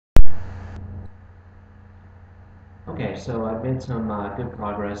Okay, so I've made some good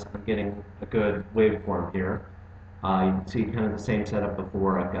progress on getting a good waveform here. You can see kind of the same setup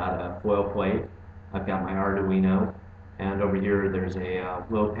before. I've got a foil plate, I've got my Arduino, and over here there's a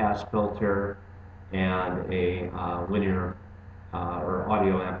low pass filter and a linear or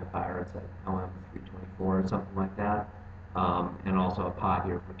audio amplifier. It's an LM324 or something like that, and also a pot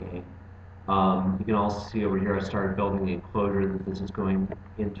here for gain. You can also see over here I started building the enclosure that this is going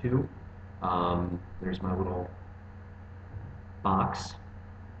into. There's my little box.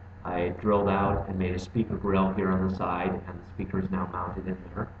 I drilled out and made a speaker grill here on the side, and the speaker is now mounted in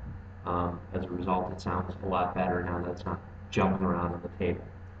there. As a result, it sounds a lot better now that it's not jumping around on the table.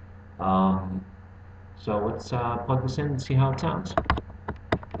 So let's plug this in and see how it sounds.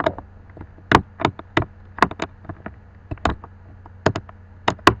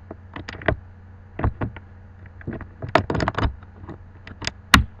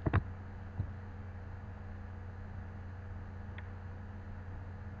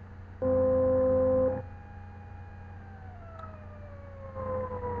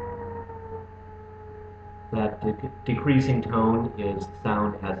 That decreasing tone is the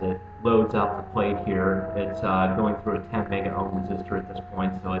sound as it loads up the plate here. It's going through a 10 mega ohm resistor at this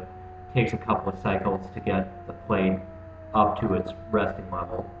point, so it takes a couple of cycles to get the plate up to its resting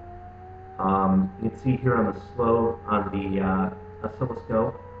level. You can see here on the slope on the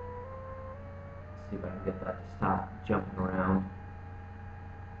oscilloscope. Let's see if I can get that to stop jumping around.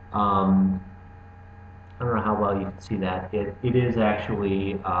 I don't know how well you can see that. It is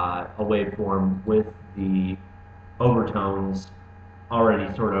actually a waveform with the overtones already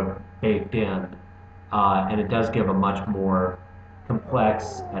sort of baked in, and it does give a much more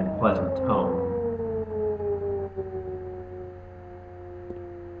complex and pleasant tone.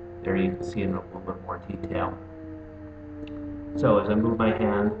 There you can see it in a little bit more detail. So as I move my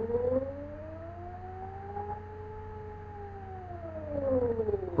hand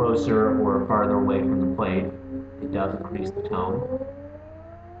closer or farther away from the plate, it does increase the tone.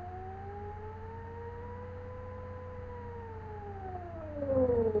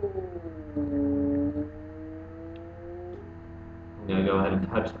 I'm going to go ahead and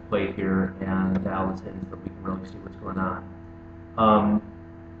touch the plate here and dial this in so that we can really see what's going on.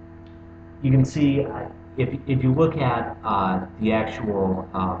 You can see, if you look at the actual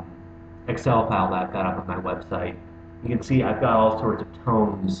Excel file that I've got up on my website, you can see I've got all sorts of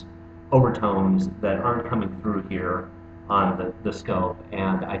tones, overtones that aren't coming through here on the scope,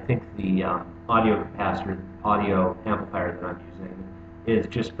 and I think the audio capacitor, audio amplifier that I'm using is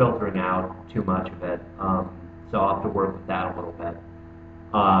just filtering out too much of it, so I'll have to work with that a little bit.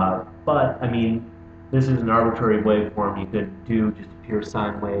 But, I mean, this is an arbitrary waveform. You could do just a pure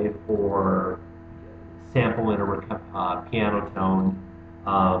sine wave or sample in a piano tone,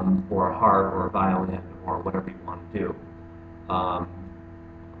 or a harp or a violin or whatever you want to do. I'll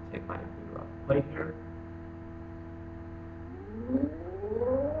take my finger off the plate here.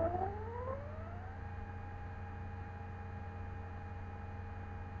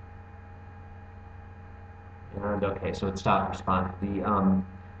 And okay, so it stopped responding.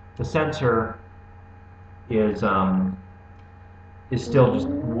 The sensor is still just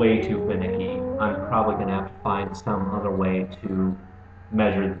way too finicky. I'm probably going to have to find some other way to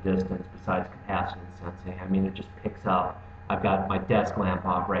measure the distance besides capacitance sensing. I mean, it just picks up. I've got my desk lamp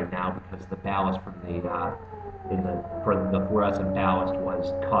off right now because the ballast from the fluorescent ballast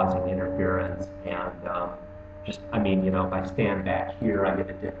was causing interference, and I mean, you know, if I stand back here, I get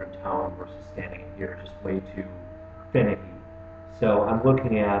a different tone versus standing here, just way too finicky. So I'm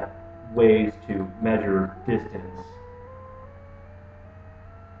looking at ways to measure distance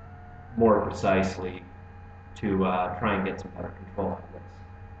more precisely to try and get some better control on this.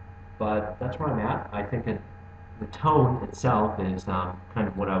 But that's where I'm at. I think the tone itself is kind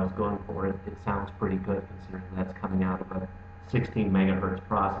of what I was going for. It sounds pretty good considering that's coming out of a 16 megahertz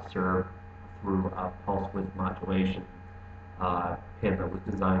processor through a pulse width modulation pin that was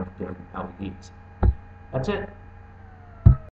designed to dim LEDs. That's it.